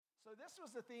This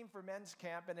was the theme for men's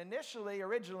camp, and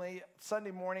originally, Sunday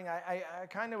morning, I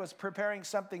kind of was preparing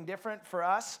something different for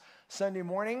us Sunday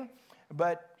morning,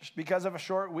 but because of a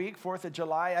short week, 4th of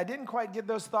July, I didn't quite get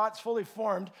those thoughts fully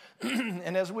formed,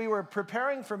 and as we were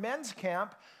preparing for men's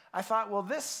camp, I thought, well,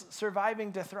 this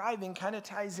surviving to thriving kind of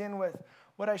ties in with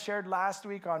what I shared last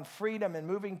week on freedom and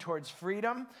moving towards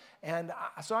freedom, and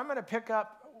so I'm going to pick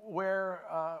up where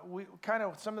we kind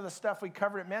of some of the stuff we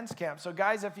covered at men's camp. So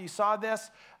guys, if you saw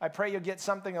this, I pray you'll get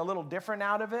something a little different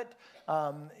out of it.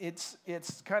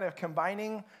 It's kind of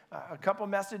combining a couple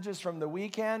messages from the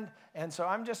weekend. And so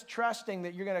I'm just trusting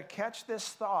that you're going to catch this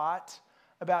thought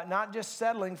about not just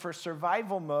settling for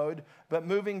survival mode, but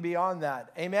moving beyond that.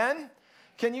 Amen?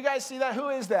 Can you guys see that? Who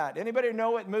is that? Anybody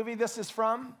know what movie this is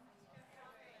from?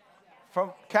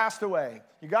 From Castaway.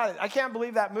 You got it. I can't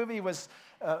believe that movie was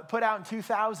put out in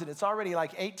 2000. It's already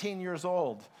like 18 years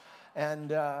old.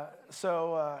 And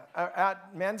so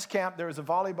at men's camp, there was a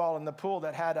volleyball in the pool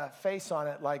that had a face on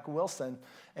it like Wilson.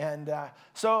 And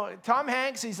so Tom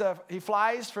Hanks, he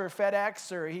flies for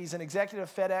FedEx, or he's an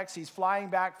executive FedEx. He's flying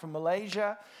back from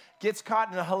Malaysia, gets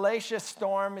caught in a hellacious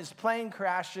storm. His plane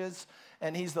crashes,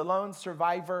 and he's the lone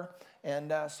survivor.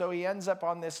 And so he ends up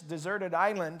on this deserted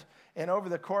island. And over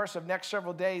the course of next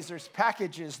several days, there's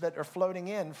packages that are floating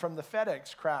in from the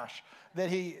FedEx crash that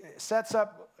he sets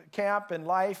up camp and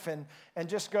life and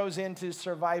just goes into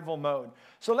survival mode.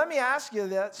 So let me ask you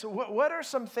that. So what are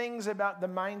some things about the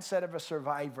mindset of a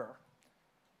survivor?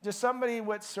 Just somebody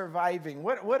what's surviving.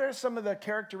 What are some of the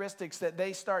characteristics that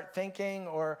they start thinking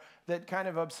or that kind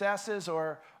of obsesses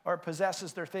or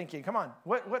possesses their thinking? Come on.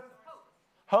 What?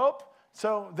 Hope?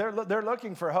 So they're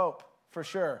looking for hope, for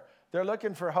sure. They're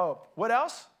looking for hope. What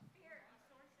else?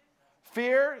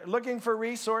 Fear, looking for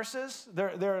resources.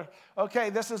 They're okay,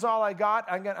 this is all I got.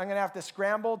 I'm going to have to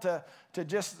scramble to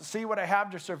just see what I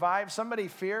have to survive. Somebody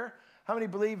fear? How many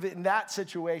believe that in that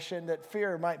situation that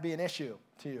fear might be an issue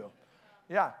to you?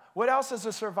 Yeah. What else is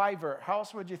a survivor? How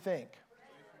else would you think?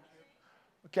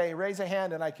 Okay, raise a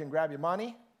hand and I can grab you.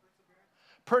 Money?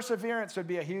 Perseverance would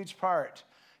be a huge part.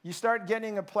 You start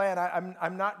getting a plan,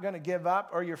 I'm not going to give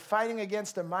up, or you're fighting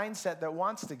against a mindset that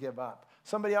wants to give up.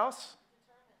 Somebody else?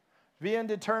 Being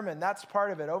determined, that's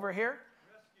part of it. Over here?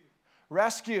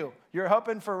 Rescue. You're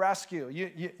hoping for rescue.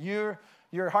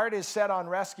 Your heart is set on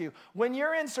rescue. When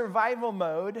you're in survival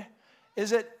mode,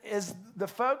 is the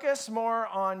focus more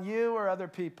on you or other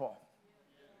people?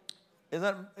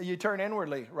 You turn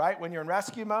inwardly, right? When you're in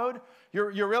rescue mode,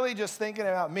 you're really just thinking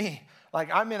about me. Like,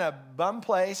 I'm in a bum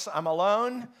place, I'm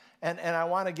alone, and I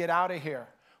want to get out of here.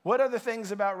 What are the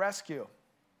things about rescue?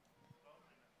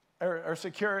 Or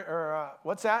secure, or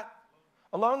what's that?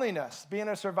 A loneliness, being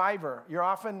a survivor. You're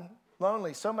often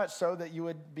lonely, so much so that you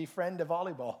would befriend a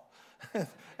volleyball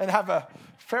and have a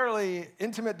fairly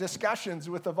intimate discussions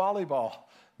with a volleyball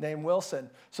named Wilson.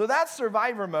 So that's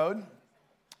survivor mode.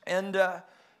 And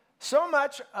so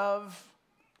much of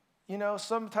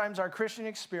sometimes our Christian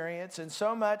experience and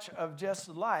so much of just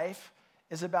life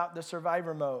is about the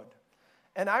survivor mode.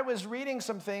 And I was reading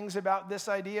some things about this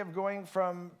idea of going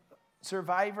from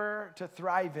surviving to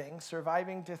thriving,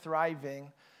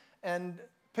 and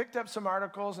picked up some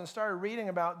articles and started reading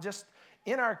about just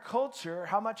in our culture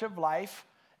how much of life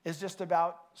is just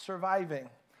about surviving.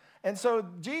 And so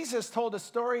Jesus told a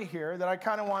story here that I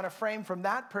kind of want to frame from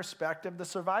that perspective, the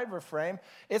survivor frame.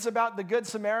 It's about the Good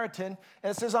Samaritan.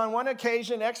 And it says, on one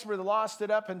occasion, an expert of the law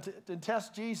stood up and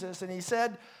test Jesus. And he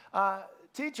said,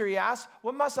 teacher, he asked,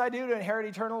 what must I do to inherit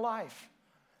eternal life?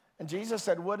 And Jesus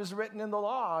said, what is written in the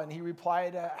law? And he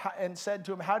replied and said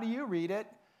to him, how do you read it?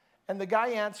 And the guy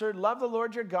answered, love the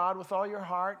Lord your God with all your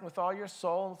heart, and with all your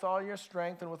soul, and with all your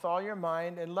strength, and with all your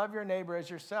mind, and love your neighbor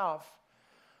as yourself.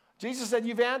 Jesus said,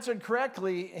 you've answered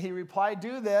correctly. He replied,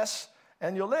 do this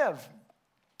and you'll live.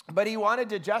 But he wanted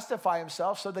to justify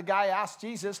himself, so the guy asked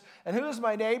Jesus, and who is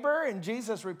my neighbor? And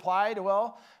Jesus replied,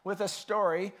 well, with a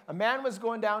story. A man was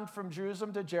going down from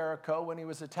Jerusalem to Jericho when he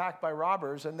was attacked by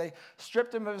robbers, and they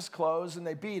stripped him of his clothes, and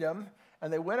they beat him,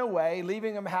 and they went away,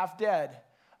 leaving him half dead.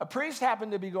 A priest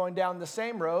happened to be going down the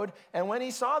same road, and when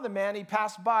he saw the man, he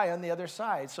passed by on the other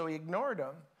side, so he ignored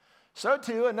him. So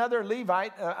too, another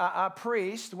Levite, a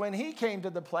priest, when he came to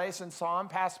the place and saw him,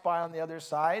 passed by on the other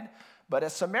side. But a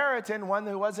Samaritan, one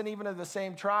who wasn't even of the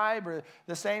same tribe or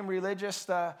the same religious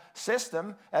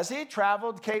system, as he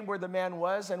traveled, came where the man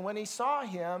was, and when he saw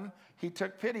him, he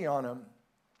took pity on him.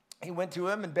 He went to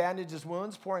him and bandaged his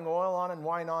wounds, pouring oil on and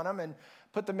wine on him, and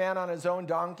put the man on his own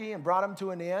donkey and brought him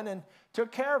to an inn and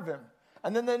took care of him.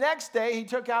 And then the next day, he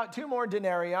took out 2 more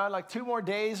denarii, like 2 more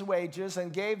days' wages,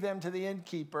 and gave them to the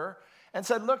innkeeper. and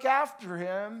said, look after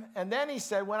him. And then he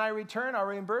said, when I return, I'll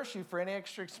reimburse you for any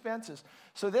extra expenses.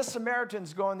 So this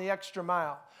Samaritan's going the extra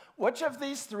mile. Which of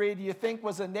these three do you think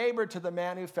was a neighbor to the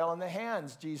man who fell in the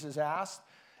hands? Jesus asked.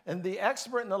 And the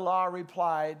expert in the law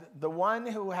replied, the one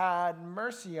who had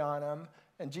mercy on him.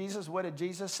 And Jesus, what did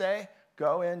Jesus say?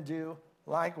 Go and do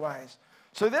likewise.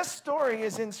 So this story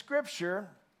is in Scripture,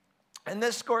 and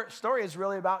this story is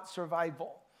really about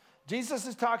survival. Jesus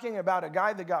is talking about a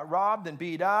guy that got robbed and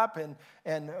beat up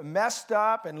and messed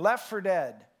up and left for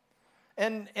dead.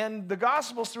 And the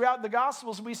Gospels, throughout the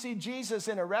Gospels, we see Jesus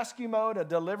in a rescue mode, a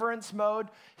deliverance mode.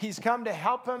 He's come to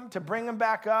help him, to bring him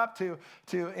back up, to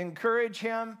encourage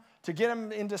him, to get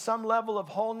him into some level of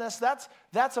wholeness.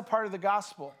 That's a part of the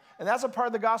gospel. And that's a part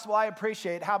of the gospel I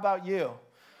appreciate. How about you?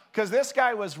 Because this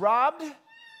guy was robbed,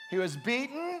 he was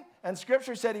beaten, and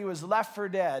Scripture said he was left for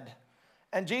dead.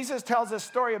 And Jesus tells a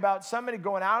story about somebody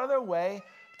going out of their way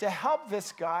to help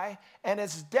this guy, and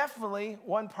it's definitely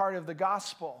one part of the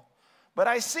gospel. But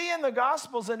I see in the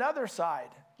Gospels another side,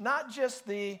 not just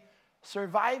the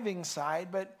surviving side,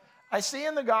 but I see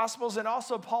in the Gospels and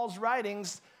also Paul's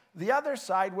writings the other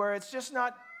side where it's just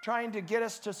not trying to get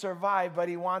us to survive, but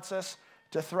he wants us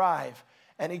to thrive.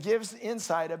 And he gives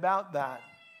insight about that.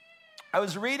 I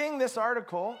was reading this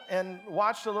article and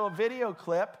watched a little video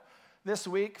clip this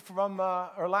week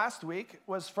or last week,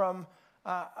 was from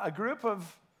a group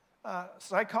of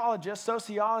psychologists,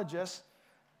 sociologists.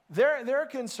 Their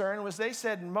concern was, they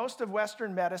said, most of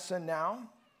Western medicine now,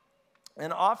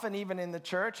 and often even in the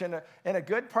church, and a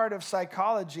good part of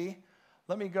psychology.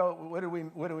 Let me go. What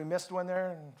did we missed one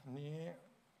there? Yeah,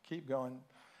 keep going.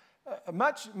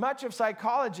 Much of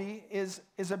psychology is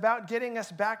about getting us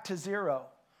back to zero,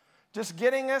 just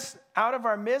getting us out of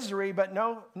our misery, but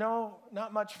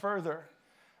not much further.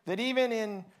 That even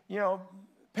in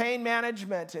pain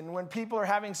management, and when people are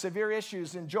having severe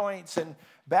issues in joints and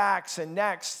backs and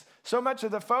necks, so much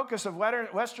of the focus of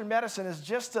Western medicine is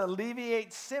just to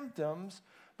alleviate symptoms,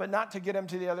 but not to get them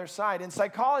to the other side. In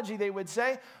psychology, they would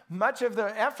say, much of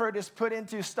the effort is put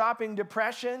into stopping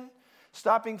depression,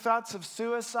 stopping thoughts of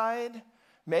suicide,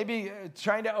 maybe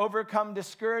trying to overcome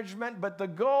discouragement. But the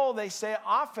goal, they say,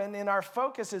 often in our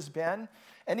focus has been,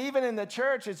 and even in the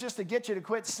church, is just to get you to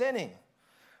quit sinning.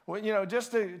 Well,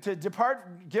 just to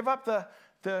depart, give up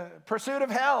the pursuit of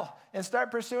hell and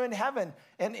start pursuing heaven.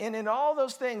 And in all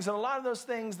those things, and a lot of those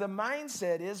things, the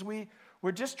mindset is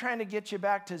we're just trying to get you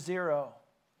back to zero.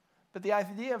 But the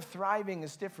idea of thriving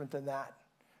is different than that.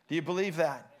 Do you believe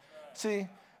that? See,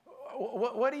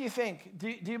 what do you think? Do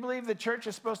you believe the church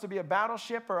is supposed to be a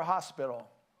battleship or a hospital?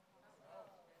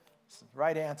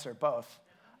 Right answer, both.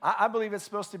 I believe it's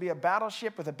supposed to be a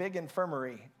battleship with a big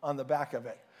infirmary on the back of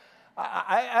it.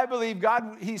 I believe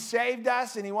God, He saved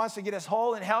us, and He wants to get us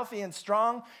whole and healthy and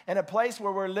strong in a place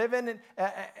where we're living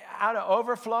out of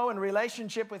overflow and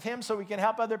relationship with Him so we can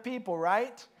help other people,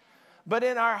 right? But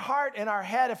in our heart, in our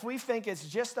head, if we think it's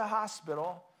just a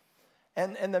hospital,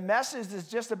 and the message is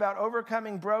just about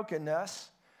overcoming brokenness,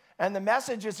 and the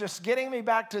message is just getting me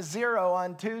back to zero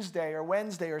on Tuesday or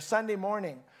Wednesday or Sunday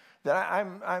morning, that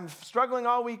I'm struggling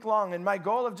all week long, and my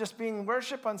goal of just being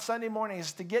worship on Sunday morning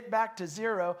is to get back to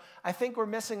zero, I think we're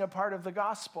missing a part of the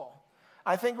gospel.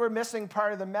 I think we're missing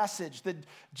part of the message that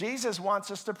Jesus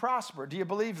wants us to prosper. Do you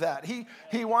believe that?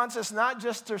 He wants us not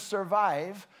just to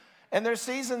survive, and there's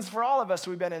seasons for all of us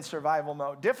we've been in survival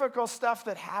mode, difficult stuff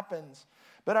that happens.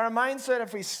 But our mindset,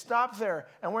 if we stop there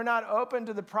and we're not open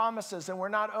to the promises and we're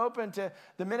not open to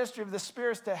the ministry of the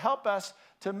Spirit to help us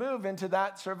to move into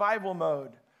that survival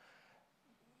mode.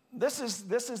 This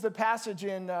is the passage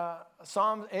in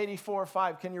Psalm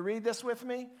 84:5. Can you read this with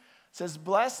me? It says,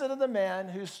 "Blessed are the man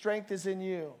whose strength is in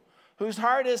you, whose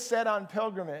heart is set on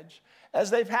pilgrimage. As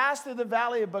they pass through the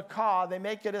valley of Baca, they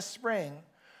make it a spring.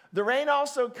 The rain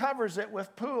also covers it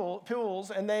with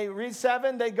pools, and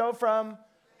they go from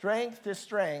strength to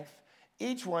strength.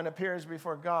 Each one appears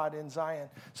before God in Zion."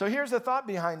 So here's the thought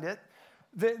behind it.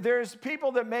 There's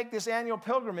people that make this annual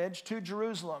pilgrimage to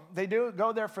Jerusalem. They do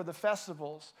go there for the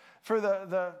festivals. For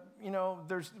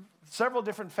there's several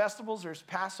different festivals. There's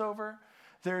Passover.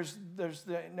 There's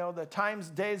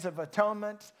the days of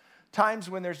atonement, times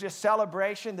when there's just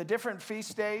celebration, the different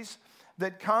feast days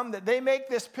that come, that they make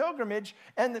this pilgrimage,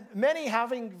 and many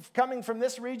coming from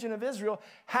this region of Israel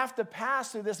have to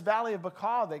pass through this valley of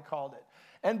Baca, they called it.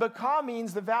 And Baca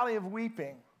means the valley of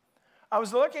weeping. I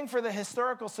was looking for the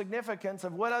historical significance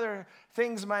of what other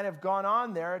things might have gone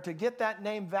on there to get that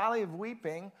name Valley of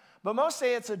Weeping, but most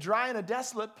say it's a dry and a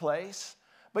desolate place,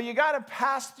 but you got to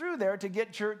pass through there to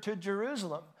get to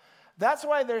Jerusalem. That's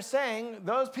why they're saying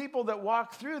those people that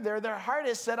walk through there, their heart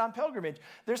is set on pilgrimage.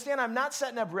 They're saying, I'm not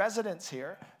setting up residence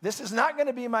here. This is not going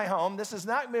to be my home. This is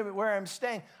not where I'm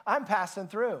staying. I'm passing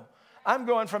through. I'm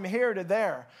going from here to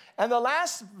there. And the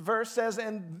last verse says,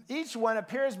 and each one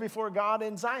appears before God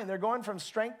in Zion. They're going from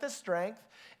strength to strength,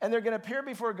 and they're going to appear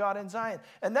before God in Zion.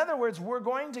 In other words, we're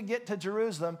going to get to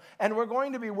Jerusalem, and we're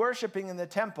going to be worshiping in the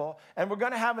temple, and we're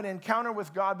going to have an encounter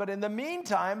with God. But in the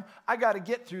meantime, I got to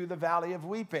get through the valley of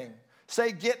weeping.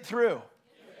 Say, get through.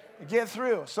 Get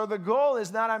through. So the goal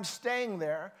is not I'm staying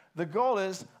there. The goal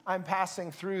is I'm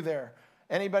passing through there.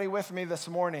 Anybody with me this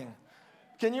morning?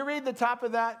 Can you read the top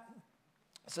of that?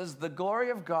 It says, the glory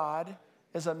of God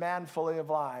is a man fully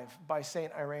alive, by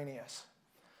St. Irenaeus.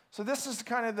 So this is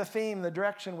kind of the theme, the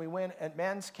direction we went at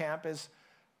men's camp, is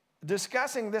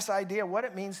discussing this idea, what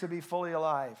it means to be fully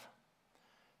alive.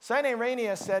 St.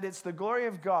 Irenaeus said it's the glory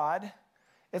of God.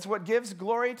 It's what gives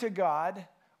glory to God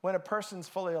when a person's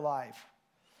fully alive.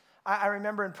 I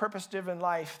remember in Purpose-Driven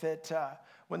Life that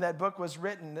when that book was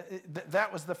written,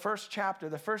 that was the first chapter.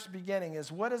 The first beginning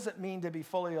is, what does it mean to be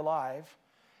fully alive?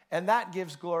 And that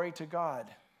gives glory to God.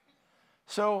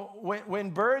 So when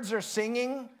birds are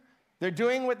singing, they're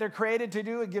doing what they're created to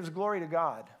do, it gives glory to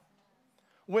God.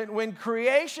 When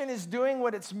creation is doing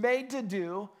what it's made to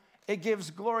do, it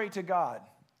gives glory to God.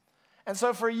 And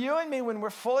so for you and me, when we're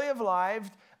fully alive,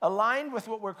 aligned with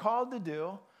what we're called to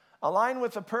do, aligned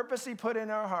with the purpose he put in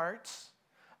our hearts,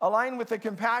 aligned with the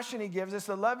compassion he gives us,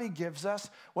 the love he gives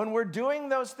us, when we're doing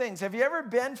those things. Have you ever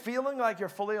been feeling like you're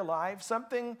fully alive?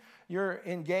 Something you're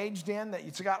engaged in, that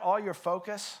it's got all your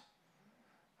focus?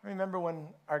 I remember when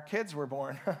our kids were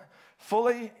born,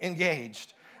 fully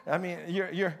engaged. I mean,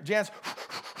 Jan's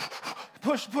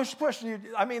push.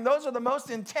 I mean, those are the most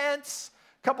intense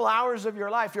couple hours of your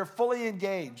life. You're fully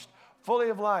engaged, fully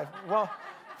alive. Well,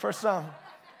 for some,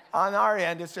 on our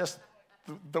end, it's just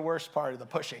the worst part of the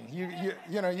pushing. You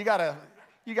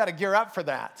gotta gear up for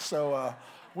that. So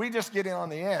we just get in on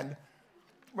the end.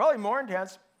 Really more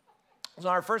intense was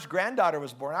when our first granddaughter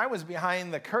was born. I was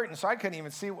behind the curtain, so I couldn't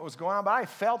even see what was going on, but I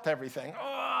felt everything.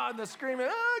 Oh, the screaming,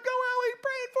 oh, go Ellie,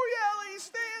 praying for you, Ellie,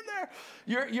 stay in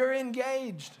there. You're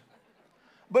engaged.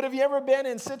 But have you ever been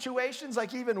in situations,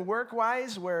 like even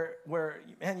work-wise, where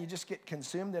man, you just get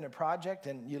consumed in a project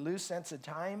and you lose sense of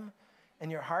time? And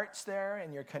your heart's there,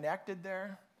 and you're connected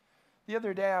there. The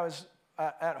other day, I was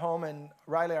at home, and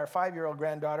Riley, our 5-year-old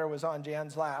granddaughter, was on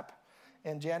Jan's lap.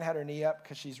 And Jan had her knee up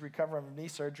because she's recovering from knee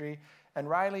surgery. And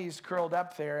Riley's curled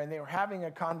up there, and they were having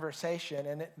a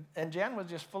conversation. And Jan was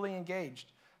just fully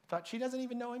engaged. Thought, she doesn't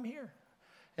even know him here.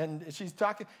 And she's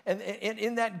talking. And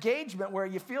in that engagement where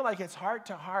you feel like it's heart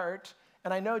to heart,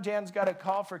 and I know Jan's got a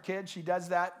call for kids. She does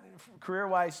that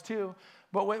career-wise too.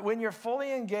 But when you're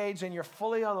fully engaged and you're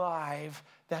fully alive,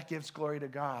 that gives glory to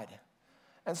God.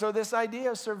 And so this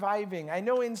idea of surviving, I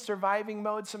know in surviving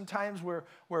mode sometimes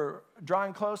we're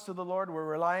drawing close to the Lord, we're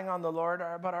relying on the Lord,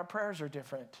 but our prayers are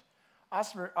different.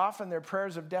 Often they're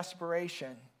prayers of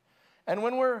desperation. And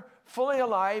when we're fully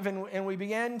alive and we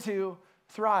begin to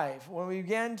thrive, when we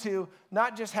begin to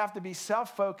not just have to be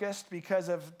self-focused because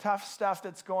of tough stuff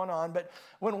that's going on, but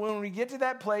when we get to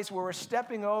that place where we're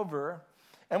stepping over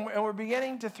and we're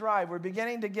beginning to thrive. We're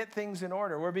beginning to get things in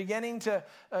order. We're beginning to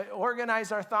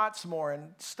organize our thoughts more,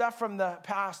 and stuff from the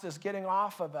past is getting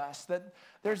off of us. That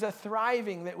there's a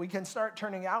thriving that we can start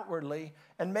turning outwardly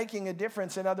and making a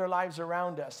difference in other lives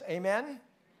around us. Amen?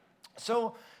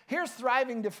 So here's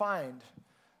thriving defined.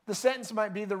 The sentence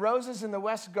might be, the roses in the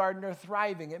West Garden are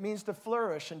thriving. It means to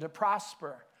flourish and to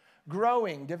prosper,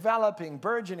 growing, developing,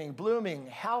 burgeoning, blooming,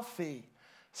 healthy,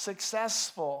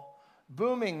 successful,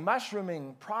 booming,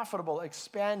 mushrooming, profitable,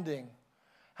 expanding.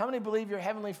 How many believe your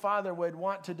Heavenly Father would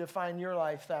want to define your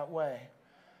life that way?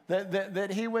 That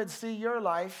He would see your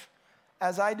life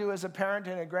as I do as a parent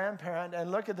and a grandparent, and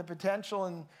look at the potential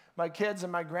in my kids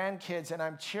and my grandkids, and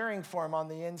I'm cheering for them on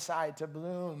the inside to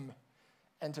bloom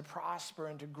and to prosper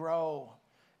and to grow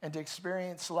and to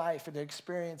experience life and to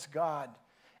experience God.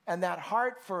 And that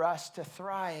heart for us to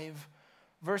thrive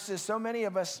versus so many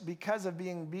of us, because of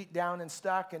being beat down and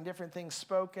stuck and different things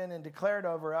spoken and declared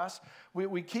over us,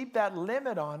 we keep that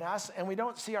limit on us and we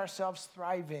don't see ourselves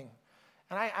thriving.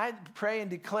 And I pray and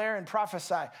declare and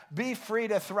prophesy, be free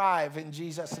to thrive in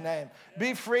Jesus' name.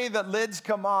 Be free that lids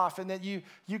come off and that you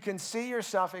can see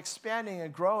yourself expanding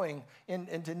and growing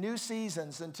into new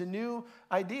seasons, into new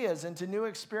ideas, into new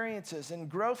experiences, and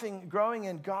growing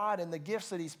in God and the gifts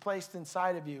that He's placed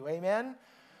inside of you. Amen?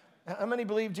 How many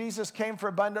believe Jesus came for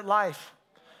abundant life?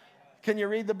 Can you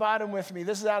read the bottom with me?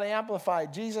 This is out of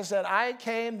Amplified. Jesus said, I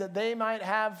came that they might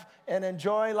have and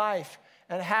enjoy life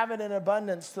and have it in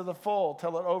abundance to the full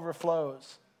till it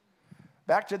overflows.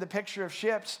 Back to the picture of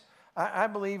ships, I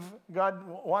believe God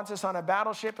wants us on a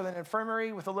battleship with an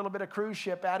infirmary with a little bit of cruise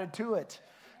ship added to it.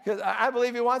 Because I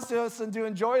believe he wants us to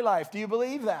enjoy life. Do you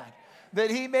believe that? That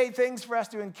he made things for us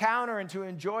to encounter and to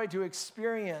enjoy, to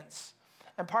experience.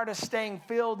 And part of staying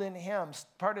filled in him,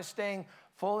 part of staying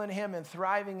full in him and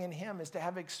thriving in him is to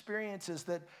have experiences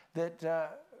that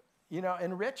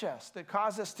enrich us, that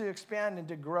cause us to expand and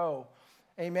to grow.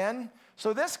 Amen?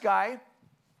 So this guy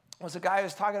was a guy I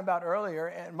was talking about earlier,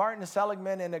 and Martin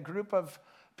Seligman and a group of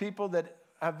people that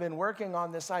have been working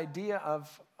on this idea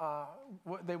of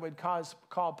what they would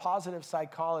call positive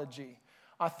psychology,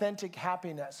 authentic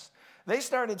happiness. They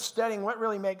started studying what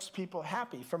really makes people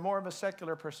happy from more of a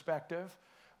secular perspective,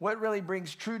 what really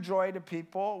brings true joy to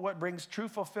people, what brings true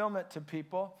fulfillment to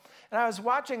people. And I was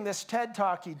watching this TED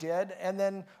Talk he did, and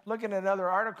then looking at another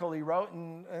article he wrote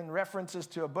and references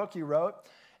to a book he wrote.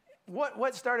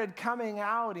 What started coming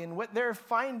out and what they're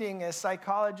finding as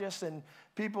psychologists and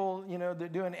people, they're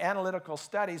doing analytical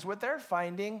studies, what they're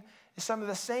finding is some of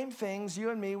the same things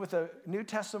you and me with a New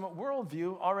Testament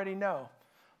worldview already know.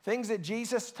 Things that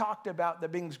Jesus talked about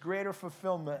that brings greater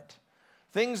fulfillment.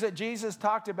 Things that Jesus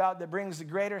talked about that brings a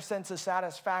greater sense of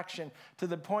satisfaction to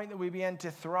the point that we begin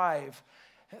to thrive.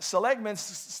 Seligman's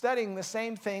studying the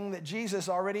same thing that Jesus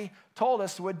already told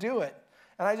us would do it.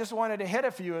 And I just wanted to hit a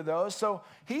few of those. So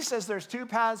he says there's two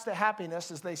paths to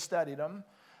happiness as they studied them.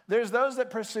 There's those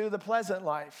that pursue the pleasant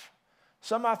life.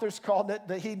 Some authors called it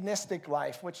the hedonistic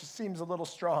life, which seems a little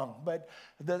strong, but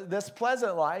this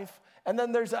pleasant life. And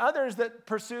then there's others that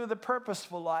pursue the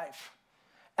purposeful life.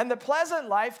 And the pleasant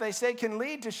life, they say, can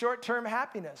lead to short-term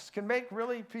happiness, can make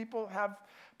really people have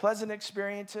pleasant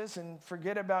experiences and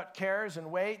forget about cares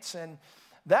and weights. And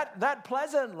that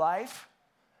pleasant life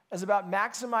is about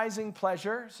maximizing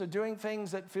pleasure, so doing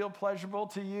things that feel pleasurable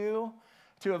to you,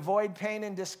 to avoid pain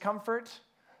and discomfort.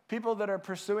 People that are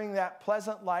pursuing that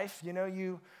pleasant life,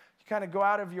 you kind of go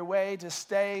out of your way to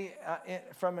stay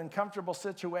from uncomfortable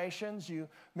situations. You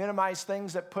minimize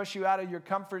things that push you out of your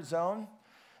comfort zone.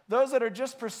 Those that are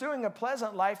just pursuing a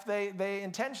pleasant life, they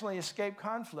intentionally escape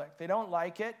conflict. They don't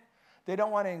like it. They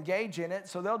don't want to engage in it,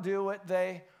 so they'll do what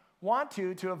they want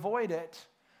to avoid it.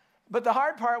 But the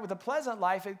hard part with a pleasant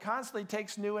life, it constantly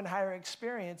takes new and higher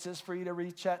experiences for you to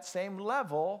reach that same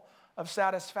level of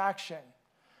satisfaction.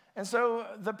 And so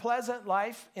the pleasant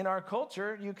life in our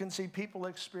culture, you can see people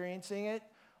experiencing it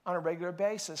on a regular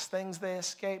basis, things they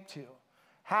escape to,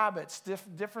 habits,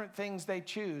 different things they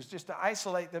choose just to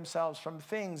isolate themselves from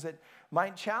things that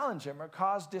might challenge them or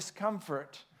cause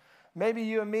discomfort. Maybe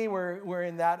you and me were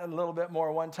in that a little bit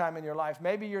more one time in your life.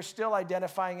 Maybe you're still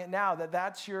identifying it now,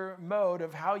 that's your mode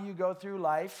of how you go through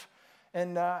life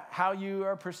and how you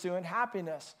are pursuing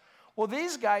happiness. Well,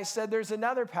 these guys said there's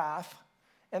another path,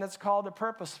 and it's called a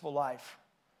purposeful life.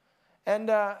 And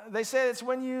they say it's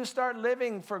when you start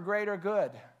living for greater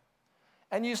good,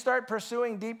 and you start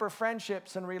pursuing deeper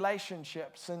friendships and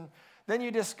relationships, and then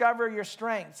you discover your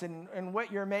strengths and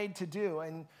what you're made to do.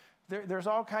 And there's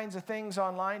all kinds of things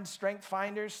online, strength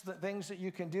finders, the things that you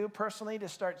can do personally to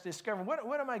start discovering,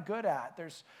 what am I good at?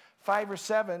 There's 5 or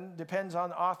 7, depends on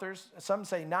the authors. Some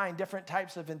say 9 different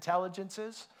types of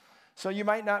intelligences. So you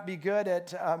might not be good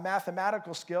at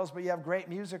mathematical skills, but you have great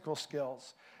musical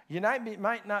skills. You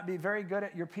might not be very good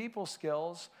at your people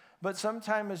skills, but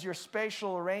sometimes your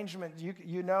spatial arrangement,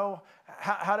 you know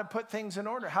how to put things in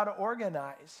order, how to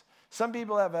organize. Some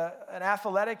people have an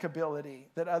athletic ability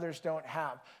that others don't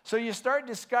have. So you start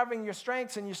discovering your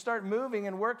strengths and you start moving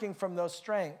and working from those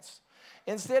strengths.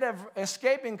 Instead of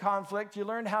escaping conflict, you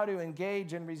learn how to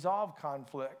engage and resolve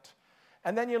conflict.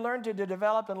 And then you learn to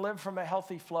develop and live from a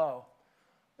healthy flow.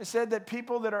 It said that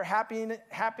people that are happy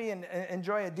and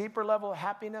enjoy a deeper level of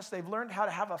happiness, they've learned how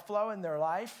to have a flow in their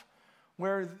life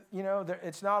where,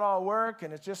 it's not all work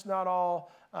and it's just not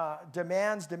all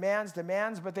demands,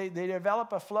 but they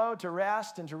develop a flow to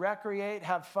rest and to recreate,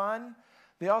 have fun.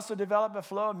 They also develop a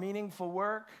flow of meaningful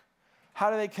work. How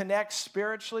do they connect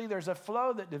spiritually? There's a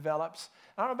flow that develops.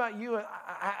 I don't know about you,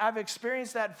 I've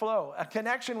experienced that flow, a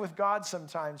connection with God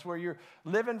sometimes where you're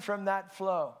living from that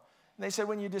flow. And they said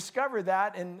when you discover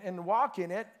that and walk in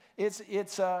it,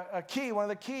 it's a key, one of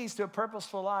the keys to a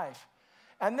purposeful life.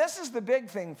 And this is the big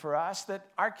thing for us that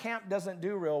our camp doesn't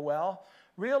do real well,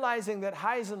 realizing that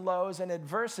highs and lows and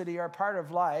adversity are part of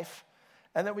life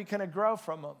and that we can grow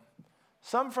from them.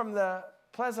 Some from the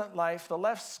pleasant life, the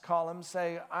left column,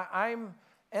 say, I'm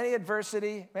any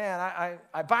adversity, man,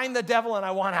 I bind the devil and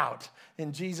I want out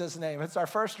in Jesus' name. It's our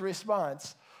first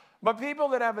response. But people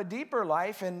that have a deeper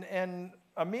life and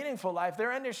a meaningful life,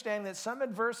 they're understanding that some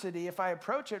adversity, if I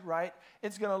approach it right,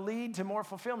 it's going to lead to more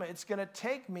fulfillment. It's going to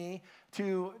take me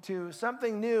to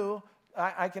something new.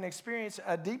 I can experience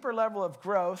a deeper level of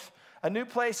growth, a new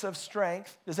place of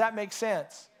strength. Does that make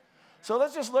sense? So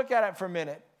let's just look at it for a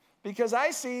minute. Because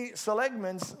I see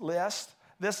Seligman's list,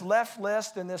 this left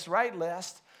list and this right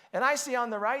list, and I see on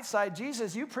the right side,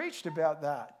 Jesus, you preached about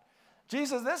that.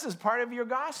 Jesus, this is part of your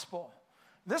gospel.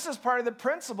 This is part of the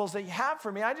principles that you have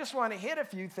for me. I just want to hit a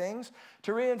few things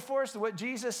to reinforce what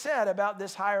Jesus said about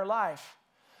this higher life.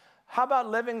 How about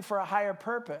living for a higher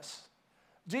purpose?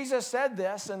 Jesus said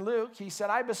this in Luke. He said,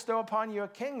 I bestow upon you a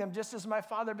kingdom just as my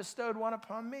Father bestowed one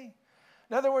upon me.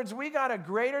 In other words, we got a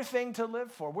greater thing to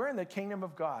live for. We're in the kingdom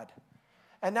of God.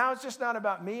 And now it's just not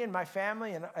about me and my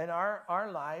family and our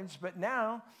lives, but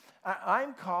now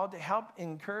I'm called to help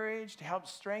encourage, to help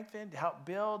strengthen, to help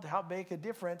build, to help make a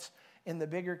difference in the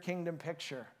bigger kingdom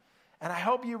picture. And I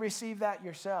hope you receive that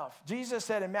yourself. Jesus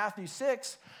said in Matthew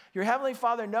 6, your heavenly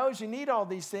Father knows you need all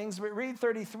these things, but read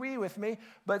 33 with me.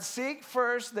 But seek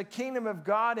first the kingdom of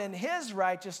God and his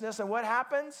righteousness, and what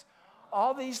happens?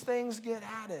 All these things get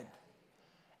added.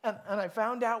 And I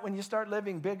found out when you start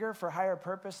living bigger for higher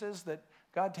purposes that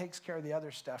God takes care of the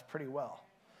other stuff pretty well.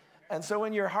 And so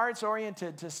when your heart's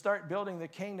oriented to start building the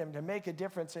kingdom, to make a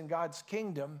difference in God's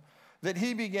kingdom, that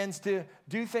he begins to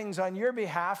do things on your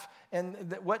behalf,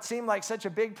 and what seemed like such a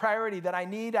big priority that I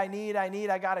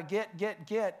got to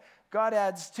get, God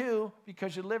adds to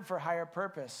because you live for higher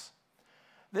purpose.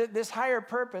 This higher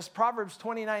purpose, Proverbs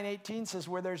 29:18 says,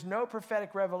 where there's no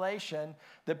prophetic revelation,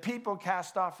 the people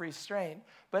cast off restraint,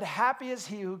 but happy is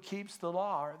he who keeps the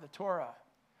law or the Torah.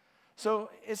 So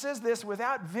it says this,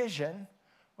 without vision,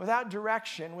 without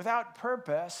direction, without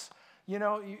purpose,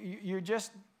 you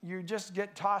just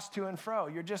get tossed to and fro.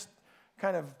 You're just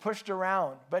kind of pushed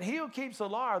around. But he who keeps the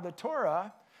law or the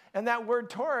Torah, and that word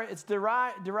Torah, it's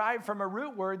derived from a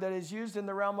root word that is used in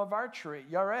the realm of archery,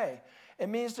 yareh. It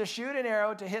means to shoot an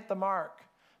arrow to hit the mark.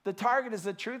 The target is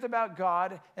the truth about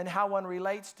God and how one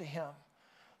relates to him.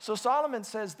 So Solomon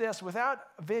says this, without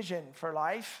vision for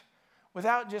life,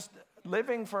 without just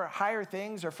living for higher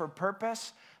things or for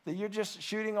purpose, that you're just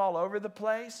shooting all over the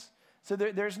place. So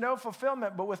there's no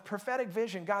fulfillment, but with prophetic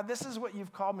vision, God, this is what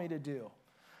you've called me to do.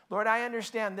 Lord, I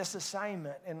understand this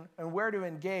assignment and where to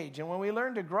engage. And when we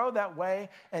learn to grow that way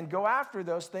and go after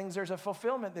those things, there's a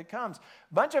fulfillment that comes.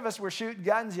 A bunch of us were shooting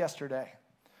guns yesterday.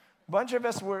 A bunch of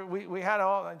us we had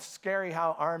all, it's scary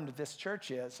how armed this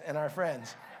church is and our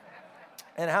friends.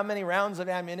 And how many rounds of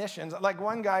ammunition. Like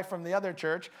one guy from the other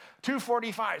church,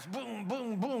 245s, boom,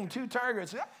 boom, boom, 2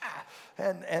 targets.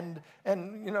 And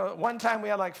one time we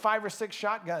had like 5 or 6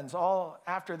 shotguns, all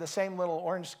after the same little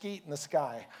orange skeet in the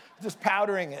sky, just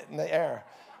powdering it in the air.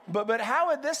 But how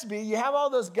would this be? You have all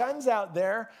those guns out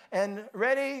there and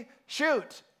ready,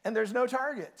 shoot, and there's no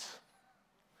targets.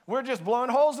 We're just blowing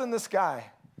holes in the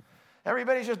sky.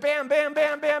 Everybody's just bam, bam,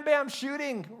 bam, bam, bam,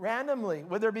 shooting randomly.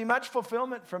 Would there be much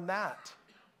fulfillment from that?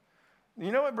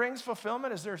 You know what brings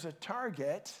fulfillment is there's a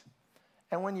target,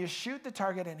 and when you shoot the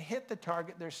target and hit the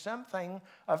target, there's something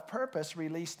of purpose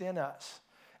released in us.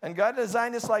 And God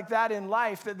designed us like that in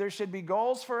life, that there should be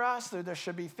goals for us, that there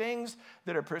should be things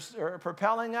that are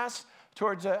propelling us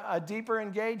towards a deeper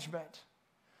engagement.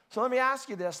 So let me ask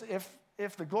you this.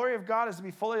 If the glory of God is to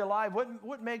be fully alive,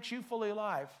 what makes you fully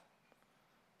alive?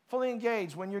 Fully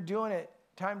engaged. When you're doing it,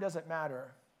 time doesn't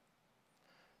matter.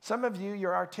 Some of you,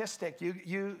 you're artistic.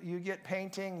 You get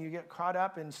painting, you get caught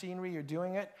up in scenery, you're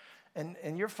doing it,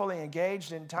 and you're fully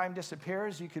engaged and time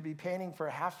disappears. You could be painting for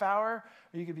a half hour,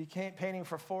 or you could be painting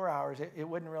for 4 hours. It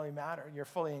wouldn't really matter. You're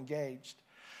fully engaged.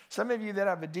 Some of you that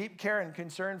have a deep care and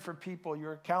concern for people,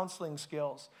 your counseling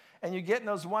skills, and you get in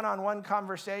those one-on-one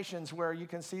conversations where you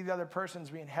can see the other person's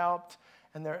being helped,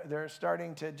 and they're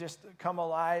starting to just come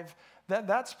alive.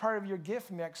 That's part of your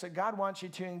gift mix that God wants you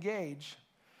to engage.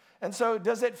 And so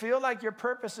does it feel like your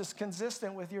purpose is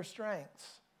consistent with your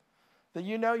strengths? That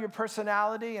you know your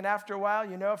personality, and after a while,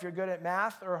 you know if you're good at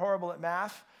math or horrible at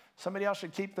math. Somebody else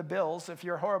should keep the bills if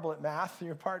you're horrible at math,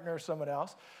 your partner or someone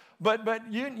else.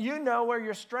 But you know where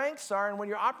your strengths are, and when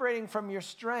you're operating from your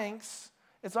strengths,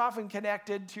 it's often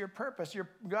connected to your purpose.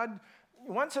 God,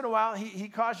 once in a while, he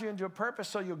calls you into a purpose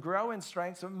so you'll grow in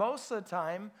strengths, but most of the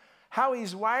time, how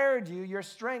he's wired you, your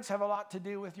strengths have a lot to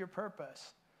do with your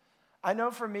purpose. I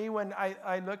know for me, when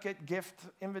I look at gift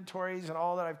inventories and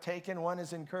all that I've taken, one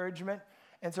is encouragement.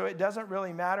 And so it doesn't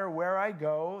really matter where I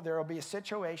go. There will be a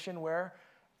situation where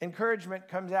encouragement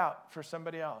comes out for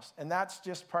somebody else. And that's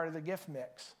just part of the gift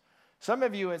mix. Some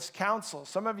of you, it's counsel.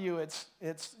 Some of you, it's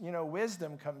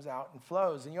wisdom comes out and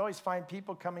flows. And you always find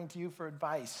people coming to you for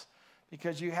advice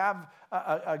because you have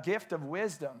a gift of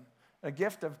wisdom, a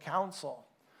gift of counsel.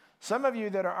 Some of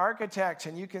you that are architects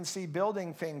and you can see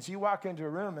building things, you walk into a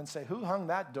room and say, who hung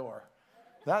that door?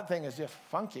 That thing is just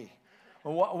funky.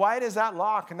 Why does that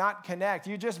lock not connect?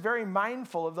 You're just very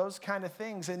mindful of those kind of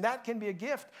things, and that can be a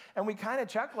gift. And we kind of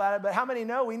chuckle at it, but how many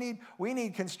know we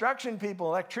need construction people,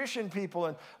 electrician people,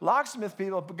 and locksmith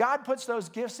people? But God puts those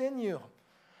gifts in you.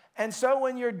 And so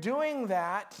when you're doing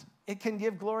that, it can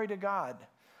give glory to God.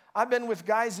 I've been with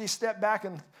guys, you step back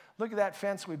and look at that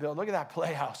fence we built. Look at that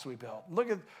playhouse we built. Look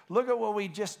at what we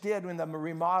just did in the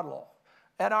remodel.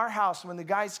 At our house, when the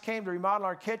guys came to remodel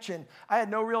our kitchen, I had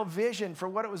no real vision for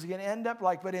what it was going to end up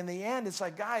like. But in the end, it's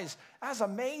like, guys, that's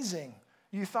amazing.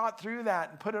 You thought through that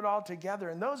and put it all together.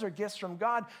 And those are gifts from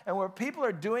God. And where people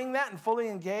are doing that and fully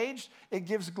engaged, it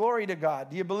gives glory to God.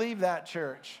 Do you believe that,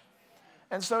 church?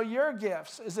 And so your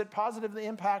gifts, is it positively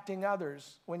impacting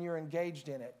others when you're engaged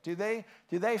in it? Do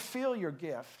they feel your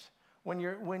gift when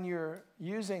you're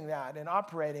using that and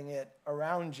operating it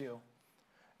around you?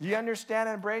 Do you understand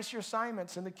and embrace your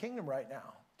assignments in the kingdom right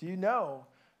now? Do you know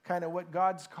kind of what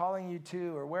God's calling you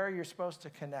to, or where you're supposed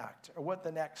to connect, or what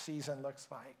the next season looks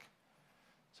like?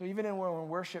 So even when we're in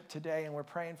worship today and we're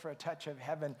praying for a touch of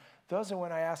heaven, those are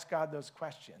when I ask God those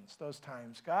questions, those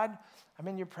times. God, I'm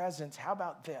in your presence. How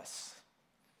about this?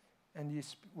 And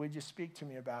would you speak to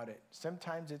me about it?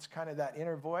 Sometimes it's kind of that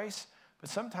inner voice, but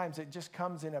sometimes it just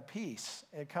comes in a peace.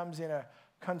 It comes in a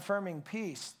confirming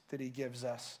peace that he gives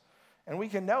us. And we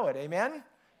can know it, amen?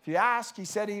 If you ask, he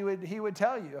said he would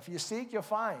tell you. If you seek, you'll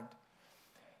find.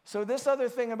 So this other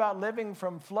thing about living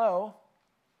from flow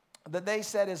that they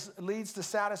said leads to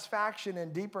satisfaction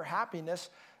and deeper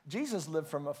happiness, Jesus lived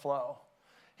from a flow.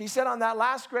 He said on that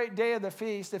last great day of the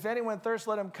feast, if anyone thirsts,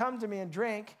 let him come to me and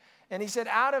drink. And he said,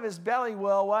 out of his belly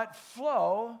will what?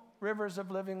 Flow rivers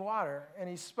of living water. And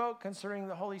he spoke concerning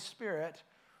the Holy Spirit,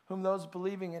 whom those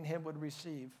believing in him would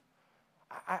receive.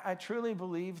 I truly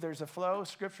believe there's a flow.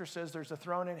 Scripture says there's a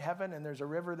throne in heaven and there's a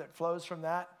river that flows from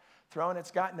that throne.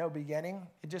 It's got no beginning.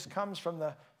 It just comes from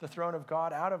the throne of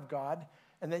God, out of God.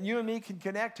 And then you and me can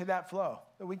connect to that flow.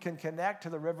 That we can connect to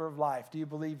the river of life. Do you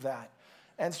believe that?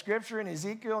 And Scripture in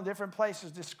Ezekiel and different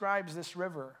places describes this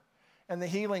river and the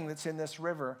healing that's in this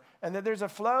river. And that there's a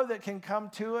flow that can come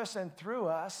to us and through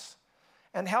us.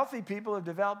 And healthy people have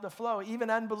developed a flow. Even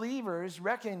unbelievers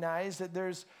recognize that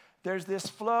there's this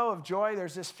flow of joy.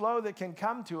 There's this flow that can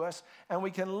come to us, and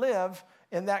we can live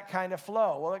in that kind of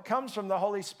flow. Well, it comes from the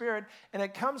Holy Spirit, and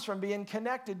it comes from being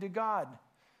connected to God.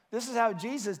 This is how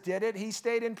Jesus did it. He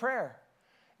stayed in prayer.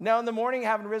 Now, in the morning,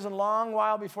 having risen a long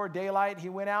while before daylight, he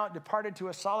went out, departed to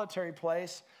a solitary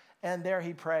place, and there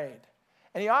he prayed.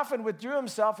 And he often withdrew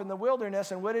himself in the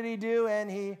wilderness, and what did he do? And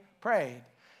he prayed.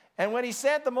 And when he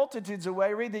sent the multitudes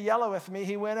away, read the yellow with me,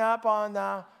 he went up on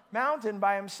the mountain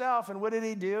by himself, and what did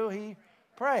he do? He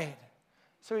prayed.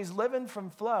 So he's living from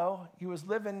flow. He was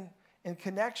living in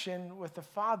connection with the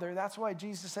Father. That's why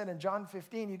Jesus said in John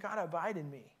 15, you got to abide in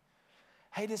me.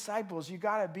 Hey, disciples, you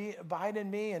got to abide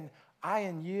in me, and I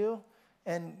in you.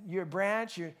 And your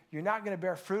branch, you're not going to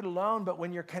bear fruit alone, but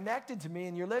when you're connected to me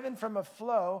and you're living from a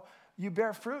flow, you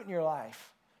bear fruit in your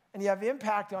life. And you have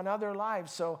impact on other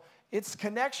lives. So it's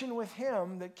connection with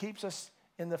him that keeps us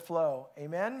in the flow.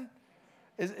 Amen?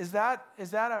 Is that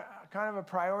a kind of a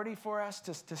priority for us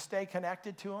to stay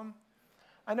connected to him?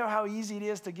 I know how easy it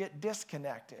is to get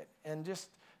disconnected and just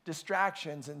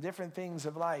distractions and different things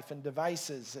of life and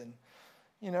devices and,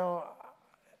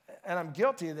 and I'm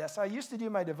guilty of this. I used to do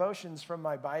my devotions from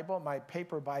my Bible, my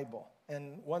paper Bible,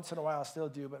 and once in a while I still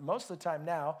do, but most of the time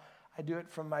now I do it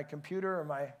from my computer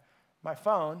or my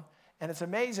phone, and it's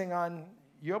amazing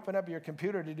you open up your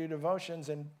computer to do devotions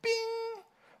and bing,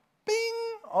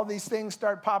 all these things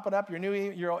start popping up. Your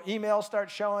emails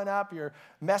start showing up. Your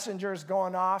messenger's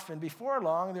going off. And before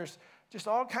long, there's just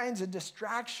all kinds of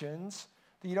distractions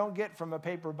that you don't get from a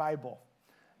paper Bible.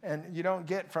 And you don't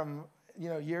get from,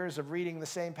 years of reading the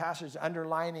same passage,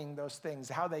 underlining those things,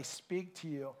 how they speak to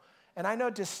you. And I know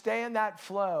to stay in that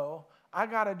flow, I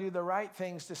got to do the right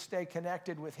things to stay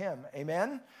connected with him.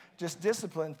 Amen? Just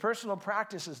discipline. Personal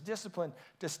practice is discipline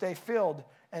to stay filled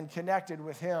and connected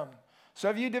with him. So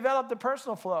have you developed a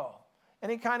personal flow?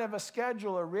 Any kind of a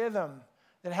schedule or rhythm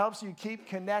that helps you keep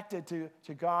connected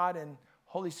to God and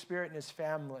Holy Spirit and his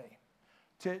family?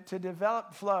 To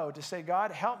develop flow, to say,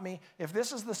 God, help me. If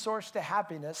this is the source to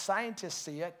happiness, scientists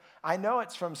see it. I know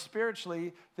it's from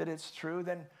spiritually that it's true.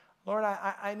 Then, Lord,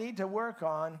 I need to work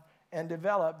on and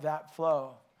develop that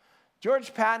flow.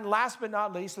 George Patton, last but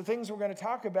not least, the things we're going to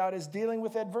talk about is dealing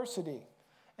with adversity.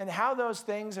 and how those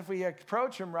things, if we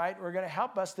approach them right, are going to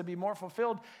help us to be more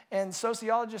fulfilled. And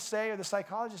sociologists say, or the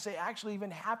psychologists say, actually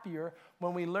even happier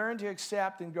when we learn to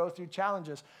accept and go through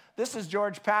challenges. This is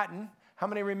George Patton. How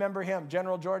many remember him?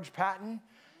 General George Patton.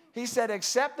 He said,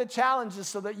 accept the challenges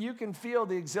so that you can feel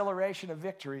the exhilaration of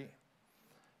victory.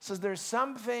 Says there's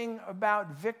something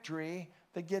about victory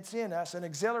that gets in us, an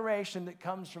exhilaration that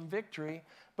comes from victory,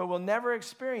 but we'll never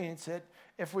experience it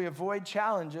if we avoid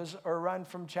challenges or run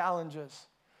from challenges.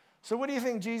 So what do you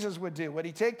think Jesus would do? Would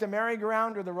he take the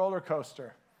merry-go-round or the roller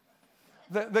coaster?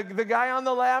 The guy on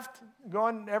the left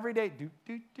going every day,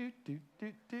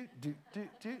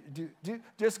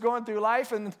 just going through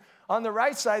life, and on the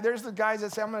right side, there's the guys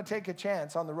that say, I'm going to take a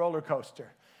chance on the roller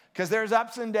coaster. Because there's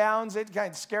ups and downs. It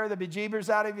can scare the bejeebers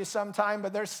out of you sometime,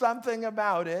 but there's something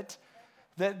about it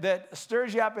that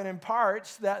stirs you up and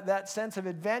imparts that sense of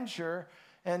adventure.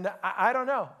 And I don't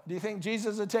know. Do you think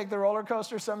Jesus would take the roller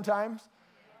coaster sometimes?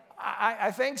 I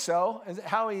think so.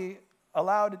 How he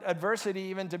allowed adversity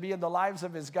even to be in the lives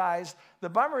of his guys. The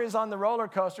bummer is on the roller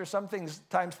coaster,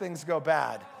 sometimes things go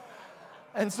bad.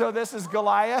 And so this is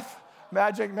Goliath,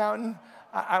 Magic Mountain.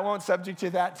 I won't subject you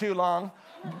to that too long.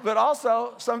 But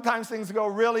also, sometimes things go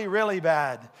really, really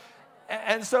bad.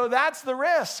 And so that's the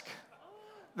risk.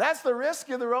 That's the risk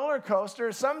of the roller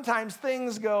coaster. Sometimes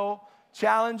things go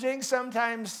challenging.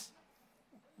 Sometimes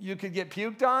you could get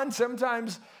puked on.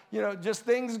 Sometimes, just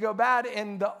things go bad.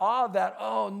 And the awe of that,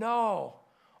 oh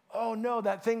no,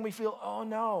 that thing we feel, oh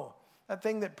no, that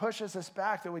thing that pushes us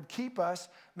back, that would keep us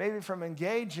maybe from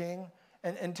engaging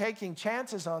and taking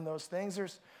chances on those things.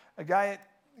 There's a guy at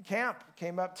camp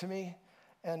came up to me.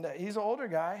 And he's an older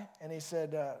guy, and he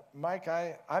said, Mike,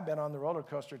 I've been on the roller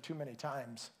coaster too many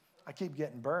times. I keep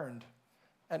getting burned.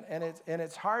 And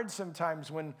it's hard sometimes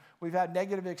when we've had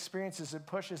negative experiences, it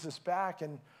pushes us back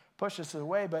and pushes us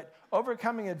away. But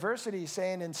overcoming adversity,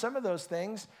 saying in some of those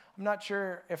things, I'm not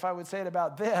sure if I would say it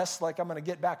about this, like I'm going to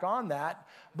get back on that.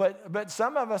 But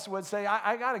some of us would say,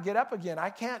 I got to get up again. I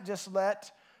can't just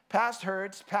let past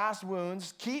hurts, past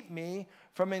wounds keep me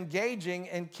from engaging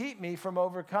and keep me from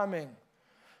overcoming.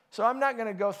 So I'm not going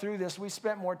to go through this. We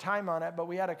spent more time on it, but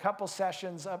we had a couple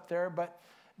sessions up there. But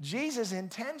Jesus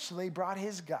intentionally brought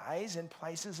his guys in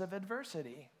places of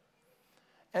adversity.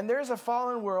 And there's a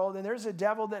fallen world, and there's a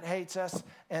devil that hates us,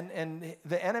 and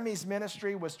the enemy's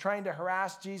ministry was trying to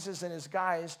harass Jesus and his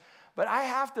guys. But I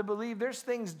have to believe there's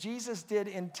things Jesus did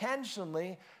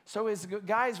intentionally so his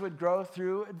guys would grow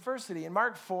through adversity. In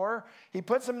Mark 4, he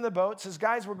puts them in the boats. His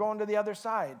guys were going to the other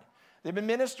side. They've been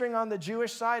ministering on the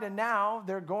Jewish side, and now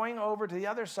they're going over to the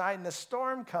other side, and the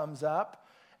storm comes up.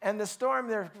 And the storm,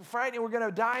 they're frightened, we're going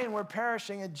to die, and we're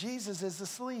perishing, and Jesus is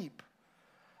asleep.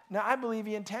 Now, I believe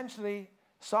he intentionally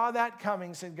saw that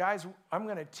coming, said, guys, I'm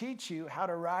going to teach you how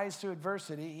to rise to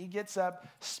adversity. He gets up,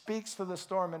 speaks to the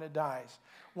storm, and it dies.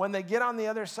 When they get on the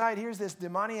other side, here's this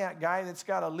demoniac guy that's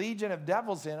got a legion of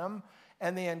devils in him,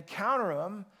 and they encounter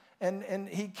him. And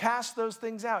he cast those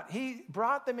things out. He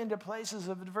brought them into places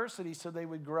of adversity so they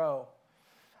would grow.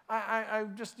 I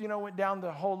just, went down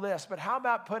the whole list. But how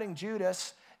about putting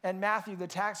Judas and Matthew, the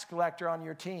tax collector, on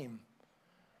your team?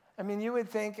 I mean, you would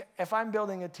think if I'm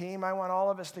building a team, I want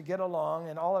all of us to get along.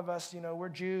 And all of us, we're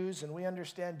Jews and we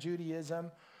understand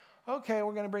Judaism. Okay,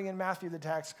 we're going to bring in Matthew, the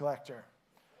tax collector.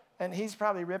 And he's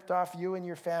probably ripped off you and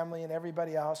your family and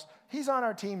everybody else. He's on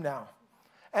our team now.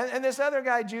 And this other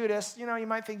guy, Judas, you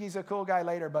might think he's a cool guy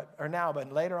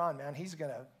but later on, man, he's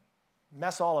going to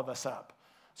mess all of us up.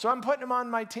 So I'm putting him on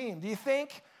my team. Do you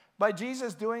think by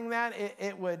Jesus doing that,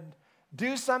 it would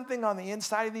do something on the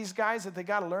inside of these guys that they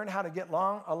got to learn how to get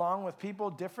along with people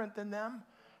different than them?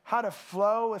 How to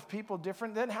flow with people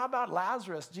different? Then how about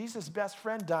Lazarus, Jesus' best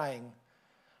friend, dying?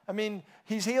 I mean,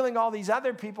 he's healing all these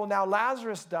other people. Now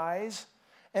Lazarus dies.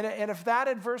 And if that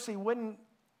adversity wouldn't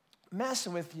mess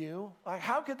with you, like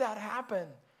how could that happen?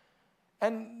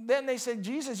 And then they said,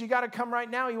 Jesus, you got to come right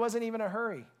now. He wasn't even in a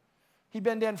hurry. He'd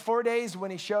been dead 4 days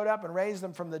when he showed up and raised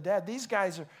them from the dead. These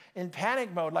guys are in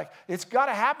panic mode. Like, it's got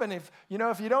to happen. If you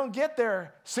don't get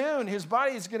there soon, his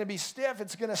body is going to be stiff.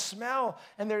 It's going to smell.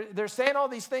 And they're saying all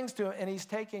these things to him, and he's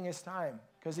taking his time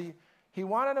because he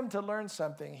wanted them to learn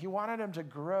something. He wanted them to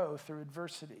grow through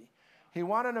adversity. He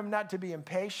wanted them not to be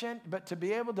impatient, but to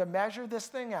be able to measure this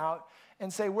thing out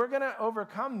and say, we're going to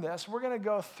overcome this. We're going to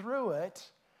go through it.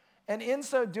 And in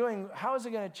so doing, how is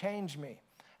it going to change me?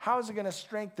 How is it going to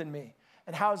strengthen me?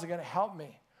 And how is it going to help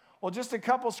me? Well, just a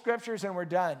couple scriptures and we're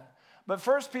done. But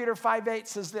 1 Peter 5:8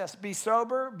 says this, be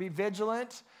sober, be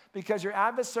vigilant, because your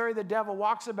adversary, the devil,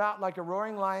 walks about like a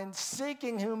roaring lion,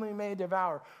 seeking whom he may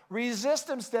devour. Resist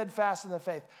him steadfast in the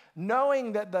faith,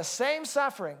 knowing that the same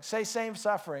suffering, say same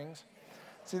sufferings,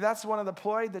 See, that's one of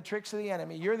the tricks of the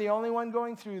enemy. You're the only one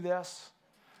going through this.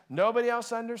 Nobody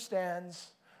else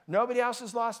understands. Nobody else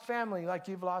has lost family like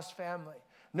you've lost family.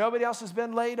 Nobody else has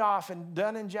been laid off and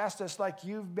done injustice like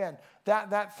you've been.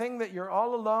 That thing that you're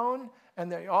all alone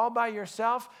and that you're all by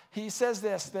yourself, he says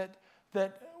this,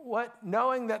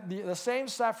 knowing that the same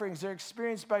sufferings are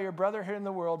experienced by your brother here in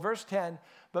the world. Verse 10,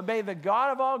 but may the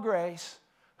God of all grace,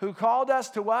 who called us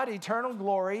to what? Eternal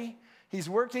glory. He's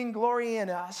working glory in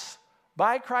us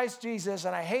by Christ Jesus,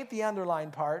 and I hate the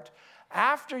underlined part,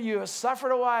 after you have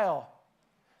suffered a while.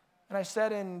 And I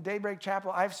said in Daybreak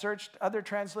Chapel, I've searched other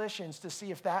translations to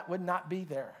see if that would not be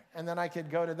there, and then I could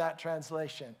go to that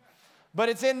translation. But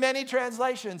it's in many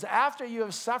translations. After you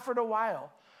have suffered a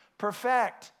while,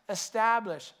 perfect,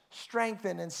 establish,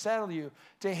 strengthen, and settle you.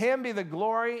 To him be the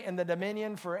glory and the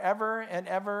dominion forever and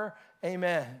ever.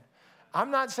 Amen. I'm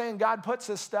not saying God puts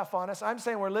this stuff on us. I'm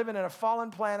saying we're living in a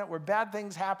fallen planet where bad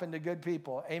things happen to good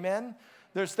people. Amen?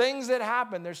 There's things that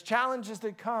happen. There's challenges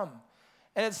that come.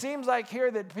 And it seems like here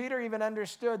that Peter even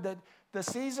understood that the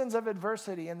seasons of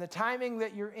adversity and the timing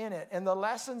that you're in it and the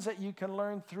lessons that you can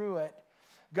learn through it,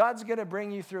 God's going to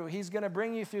bring you through. He's going to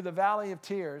bring you through the valley of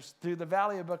tears, through the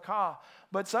valley of Baca.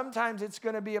 But sometimes it's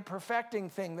going to be a perfecting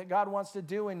thing that God wants to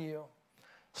do in you.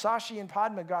 Sashi and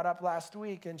Padma got up last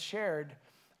week and shared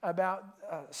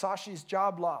about Sashi's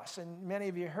job loss. And many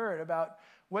of you heard about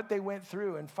what they went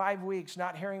through in 5 weeks,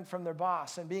 not hearing from their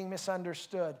boss and being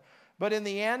misunderstood. But in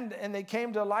the end, and they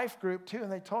came to a life group too,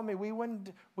 and they told me we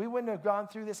wouldn't have gone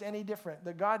through this any different,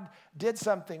 that God did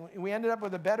something. We ended up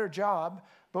with a better job,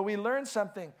 but we learned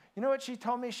something. You know what she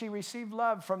told me? She received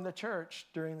love from the church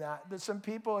during that some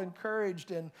people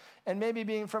encouraged and maybe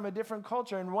being from a different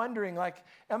culture and wondering, like,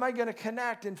 am I going to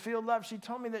connect and feel love? She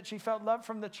told me that she felt love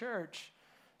from the church,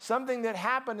 something that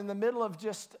happened in the middle of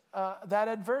just that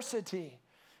adversity.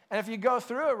 And if you go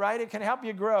through it right, it can help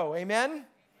you grow. Amen?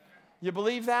 You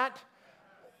believe that?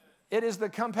 It is the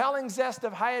compelling zest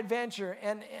of high adventure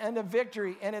and of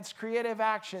victory and its creative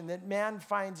action that man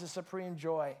finds a supreme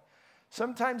joy.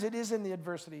 Sometimes it is in the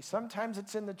adversity. Sometimes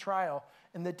it's in the trial.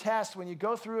 In the test, when you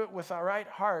go through it with a right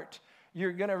heart,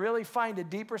 you're going to really find a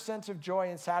deeper sense of joy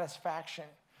and satisfaction.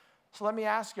 So let me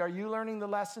ask you, are you learning the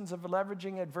lessons of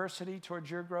leveraging adversity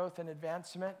towards your growth and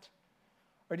advancement?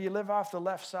 Or do you live off the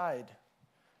left side?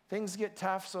 Things get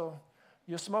tough, so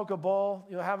you'll smoke a bowl,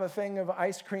 you'll have a thing of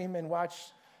ice cream and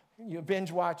you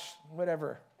binge watch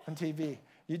whatever on TV.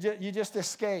 You just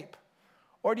escape.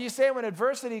 Or do you say when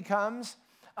adversity comes,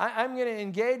 I'm going to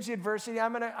engage the adversity.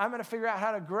 I'm going to figure out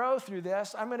how to grow through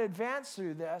this. I'm going to advance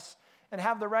through this and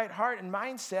have the right heart and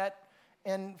mindset.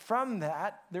 And from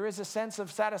that, there is a sense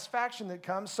of satisfaction that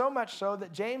comes, so much so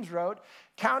that James wrote,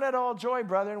 count it all joy,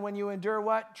 brethren, when you endure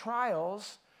what?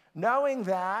 Trials, knowing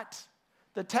that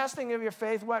the testing of your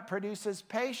faith, what? Produces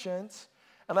patience.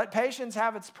 And let patience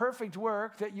have its perfect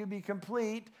work, that you be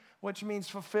complete, which means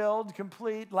fulfilled,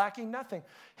 complete, lacking nothing.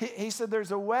 He said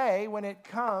there's a way when it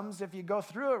comes, if you go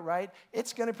through it right,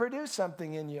 it's going to produce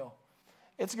something in you.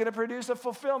 It's going to produce a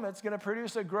fulfillment. It's going to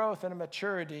produce a growth and a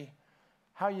maturity.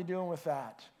 How are you doing with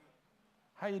that?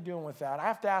 How are you doing with that? I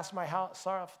have to ask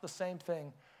myself the same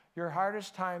thing. Your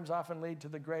hardest times often lead to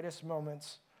the greatest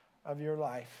moments of your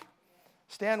life.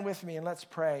 Stand with me and let's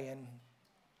pray, and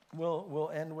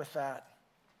we'll end with that.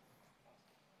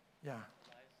 Yeah.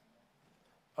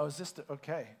 Oh, is this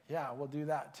okay? Yeah, we'll do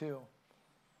that too.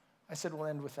 I said we'll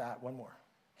end with that. One more.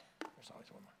 There's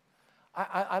always one more.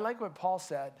 I like what Paul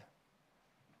said.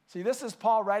 See, this is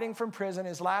Paul writing from prison,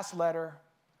 his last letter,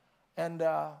 and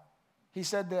he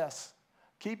said this: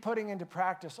 keep putting into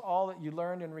practice all that you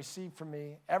learned and received from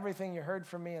me, everything you heard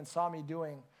from me and saw me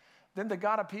doing. Then the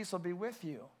God of peace will be with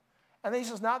you. And then he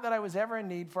says, not that I was ever in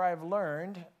need, for I have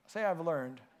learned. Say, I've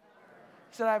learned.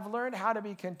 He said, I've learned how to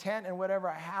be content in whatever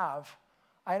I have.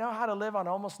 I know how to live on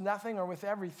almost nothing or with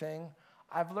everything.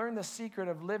 I've learned the secret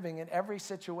of living in every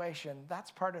situation. That's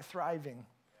part of thriving.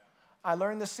 I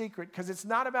learned the secret because it's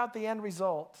not about the end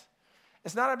result.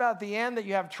 It's not about the end that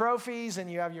you have trophies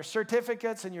and you have your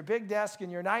certificates and your big desk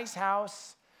and your nice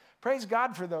house. Praise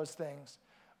God for those things.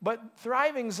 But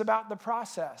thriving is about the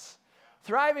process.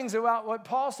 Thriving is about what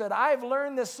Paul said. I've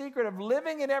learned the secret of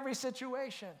living in every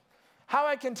situation. How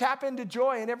I can tap into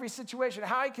joy in every situation.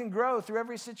 How I can grow through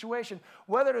every situation.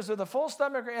 Whether it is with a full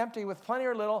stomach or empty, with plenty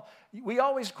or little. We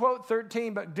always quote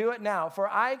 13, but do it now. For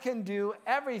I can do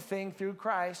everything through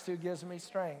Christ who gives me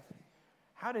strength.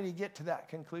 How did he get to that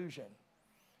conclusion?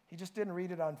 He just didn't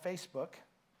read it on Facebook.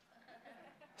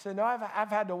 He said, no, I've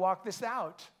had to walk this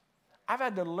out. I've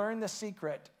had to learn the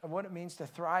secret of what it means to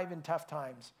thrive in tough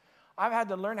times. I've had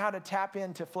to learn how to tap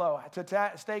into flow,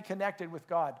 to stay connected with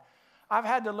God. I've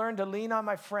had to learn to lean on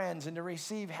my friends and to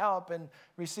receive help and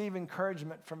receive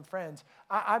encouragement from friends.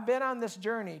 I've been on this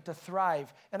journey to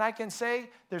thrive. And I can say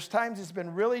there's times it's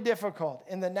been really difficult.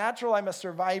 In the natural, I'm a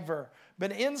survivor.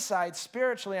 But inside,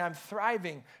 spiritually, I'm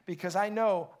thriving because I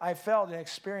know I felt and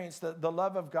experienced the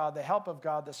love of God, the help of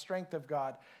God, the strength of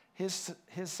God. His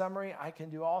summary, I can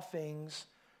do all things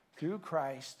through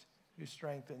Christ who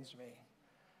strengthens me.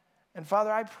 And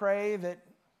Father, I pray that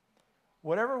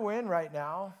whatever we're in right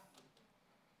now,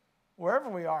 wherever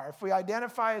we are, if we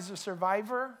identify as a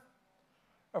survivor,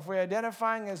 or if we're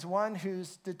identifying as one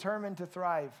who's determined to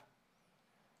thrive,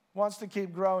 wants to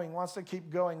keep growing, wants to keep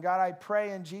going, God, I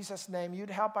pray in Jesus' name you'd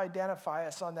help identify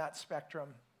us on that spectrum.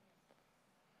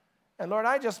 And Lord,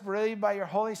 I just believe by your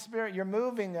Holy Spirit, you're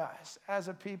moving us as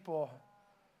a people.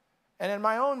 And in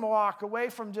my own walk, away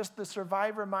from just the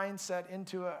survivor mindset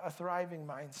into a thriving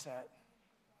mindset.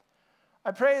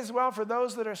 I pray as well for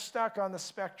those that are stuck on the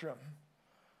spectrum.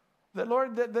 That,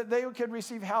 Lord, that they could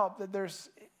receive help, that there's,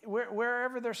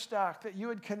 wherever they're stuck, that you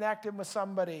would connect them with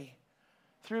somebody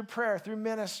through prayer, through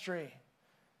ministry,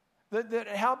 that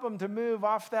help them to move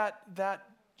off that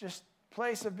just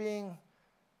place of being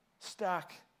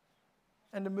stuck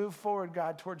and to move forward,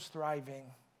 God, towards thriving.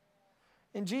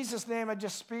 In Jesus' name, I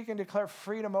just speak and declare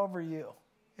freedom over you,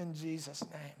 in Jesus'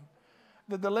 name.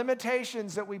 That the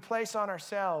limitations that we place on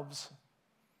ourselves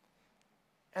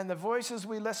and the voices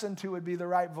we listen to would be the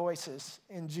right voices,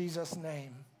 in Jesus'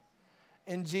 name.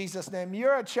 In Jesus' name.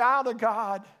 You're a child of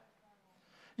God.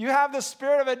 You have the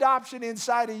spirit of adoption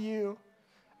inside of you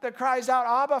that cries out,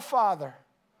 Abba, Father.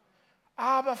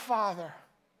 Abba, Father.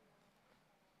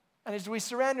 And as we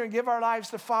surrender and give our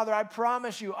lives to Father, I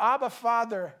promise you, Abba,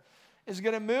 Father is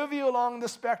going to move you along the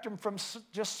spectrum from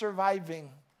just surviving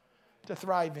to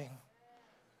thriving.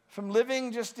 From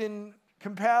living just in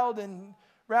compelled and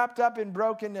wrapped up in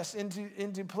brokenness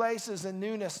into places and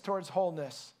newness towards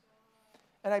wholeness.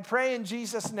 And I pray in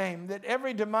Jesus' name that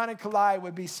every demonic lie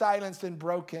would be silenced and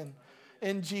broken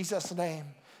in Jesus' name.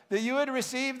 That you would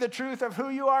receive the truth of who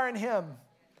you are in him.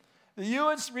 That you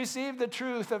would receive the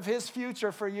truth of his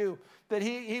future for you. That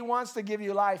he wants to give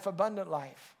you life, abundant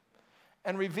life.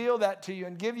 And reveal that to you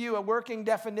and give you a working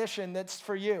definition that's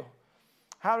for you.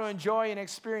 How to enjoy and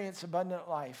experience abundant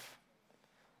life.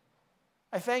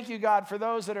 I thank you, God, for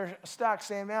those that are stuck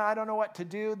saying, man, I don't know what to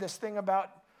do. This thing about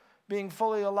being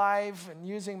fully alive and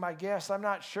using my gifts, I'm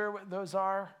not sure what those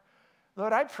are.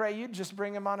 Lord, I pray you'd just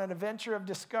bring them on an adventure of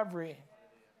discovery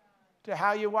to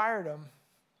how you wired them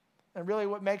and really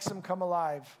what makes them come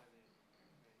alive.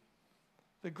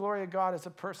 The glory of God is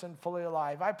a person fully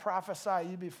alive. I prophesy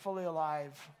you'd be fully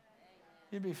alive.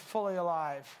 You'd be fully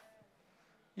alive.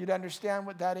 You'd understand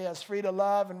what that is. Free to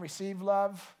love and receive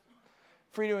love.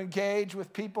 Free to engage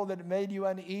with people that made you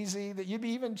uneasy. That you'd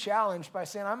be even challenged by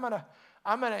saying, I'm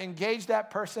gonna engage that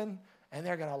person and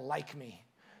they're gonna like me.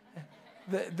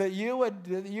 that you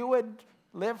would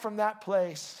live from that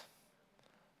place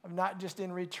of not just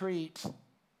in retreat,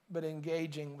 but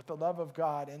engaging with the love of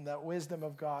God and the wisdom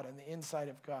of God and the insight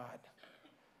of God.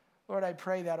 Lord, I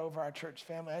pray that over our church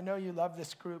family. I know you love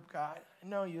this group, God. I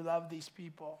know you love these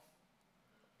people.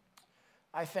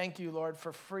 I thank you, Lord,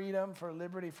 for freedom, for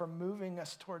liberty, for moving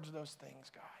us towards those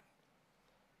things, God.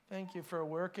 Thank you for a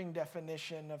working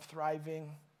definition of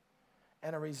thriving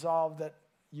and a resolve that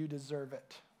you deserve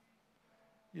it.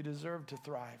 You deserve to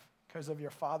thrive because of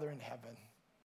your Father in heaven.